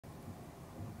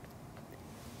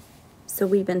So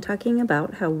we've been talking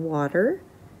about how water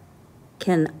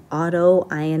can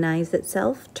auto-ionize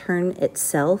itself, turn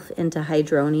itself into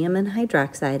hydronium and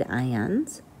hydroxide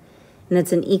ions. And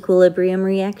it's an equilibrium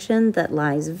reaction that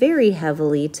lies very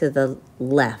heavily to the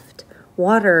left.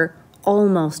 Water,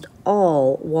 almost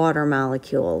all water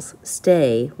molecules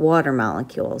stay water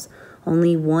molecules.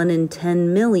 Only 1 in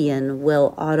 10 million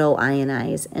will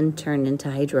auto-ionize and turn into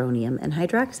hydronium and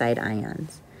hydroxide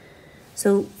ions.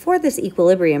 So for this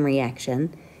equilibrium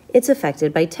reaction, it's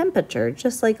affected by temperature,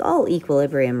 just like all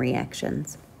equilibrium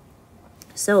reactions.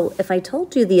 So if I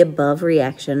told you the above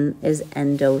reaction is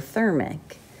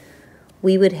endothermic,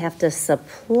 we would have to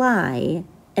supply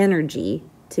energy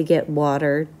to get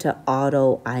water to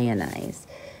auto-ionize.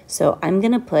 So I'm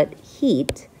going to put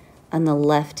heat on the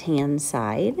left-hand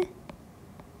side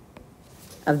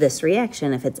of this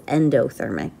reaction if it's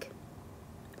endothermic.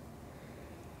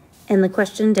 And the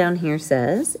question down here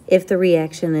says, if the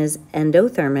reaction is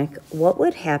endothermic, what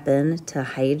would happen to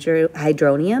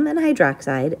hydronium and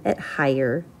hydroxide at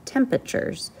higher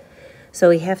temperatures? So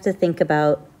we have to think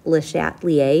about Le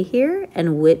Chatelier here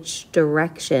and which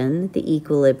direction the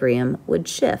equilibrium would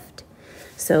shift.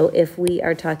 So if we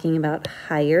are talking about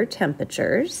higher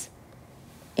temperatures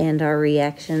and our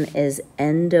reaction is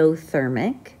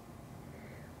endothermic,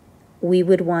 we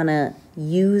would want to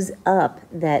use up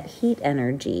that heat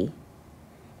energy.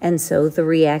 And so the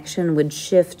reaction would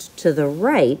shift to the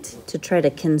right to try to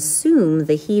consume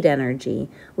the heat energy.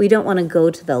 We don't want to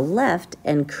go to the left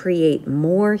and create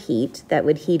more heat that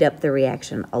would heat up the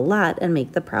reaction a lot and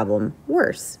make the problem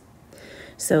worse.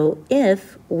 So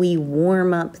if we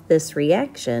warm up this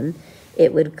reaction,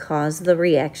 it would cause the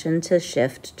reaction to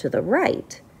shift to the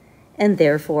right and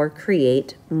therefore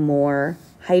create more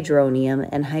hydronium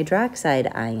and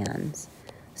hydroxide ions.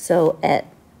 So at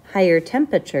higher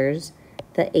temperatures,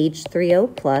 the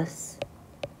H3O plus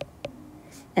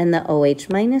and the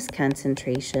OH minus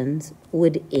concentrations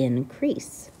would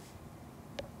increase.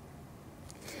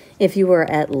 If you were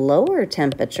at lower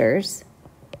temperatures,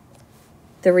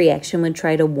 the reaction would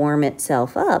try to warm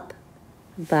itself up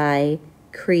by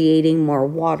creating more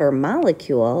water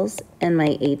molecules, and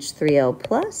my H3O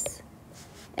plus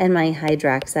and my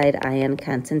hydroxide ion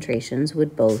concentrations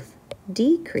would both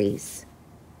decrease.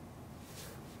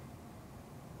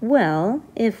 Well,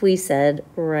 if we said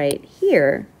right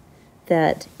here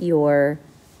that you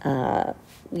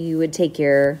would take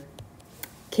your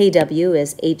Kw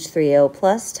as H3O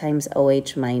plus times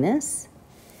OH minus,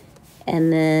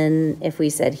 and then if we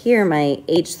said here my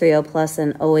H3O plus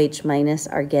and OH minus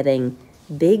are getting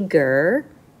bigger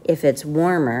if it's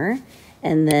warmer,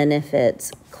 and then if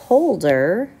it's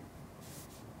colder,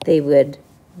 they would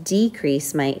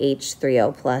decrease my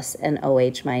H3O plus and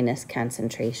OH minus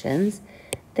concentrations.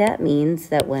 That means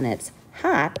that when it's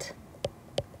hot,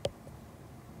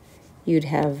 you'd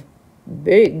have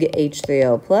big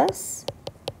H3O plus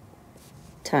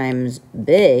times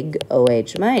big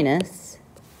OH minus,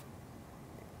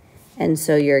 and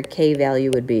so your K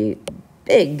value would be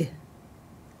big,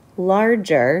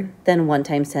 larger than 1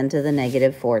 times 10 to the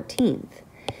negative 14th.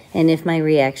 And if my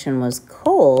reaction was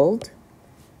cold,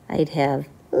 I'd have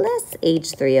less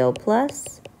H3O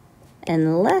plus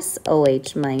and less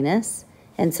OH minus,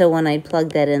 and so when I'd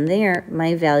plug that in there,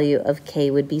 my value of K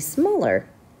would be smaller.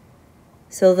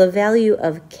 So the value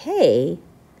of K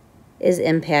is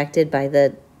impacted by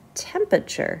the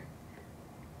temperature.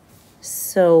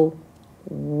 So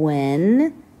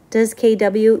when does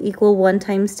Kw equal 1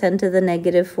 times 10 to the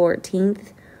negative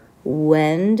 14th?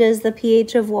 When does the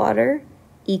pH of water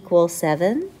equal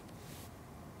 7?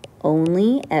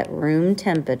 Only at room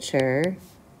temperature,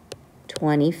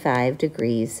 25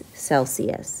 degrees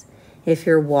Celsius. If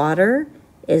your water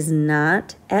is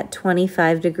not at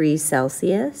 25 degrees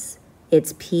Celsius,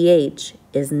 its pH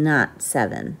is not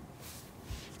 7.